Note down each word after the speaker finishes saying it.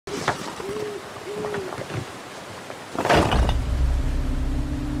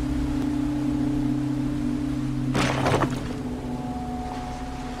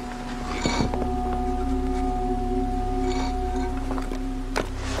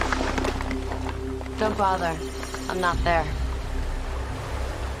Don't bother. I'm not there.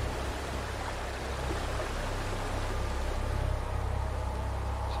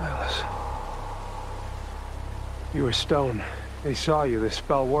 Silas. You were stoned. They saw you. The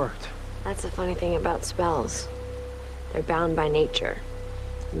spell worked. That's the funny thing about spells. They're bound by nature.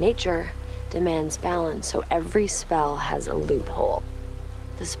 Nature demands balance, so every spell has a loophole.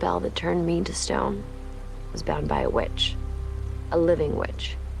 The spell that turned me to stone was bound by a witch. A living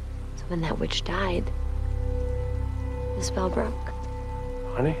witch. So when that witch died, the spell broke.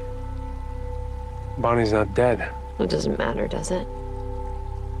 Bonnie? Bonnie's not dead. It doesn't matter, does it?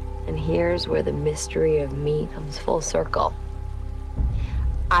 And here's where the mystery of me comes full circle.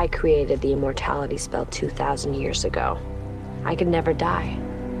 I created the immortality spell 2,000 years ago. I could never die.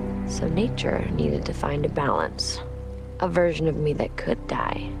 So nature needed to find a balance. A version of me that could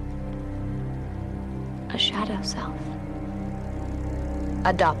die. A shadow self.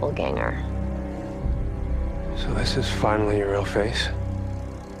 A doppelganger. So this is finally your real face?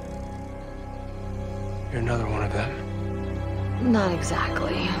 You're another one of them? Not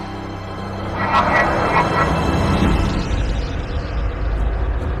exactly.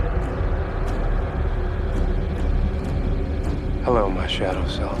 Hello, my shadow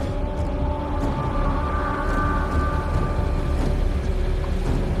self.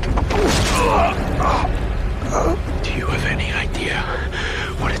 Do you have any idea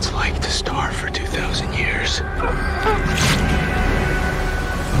what it's like to starve for 2,000 years?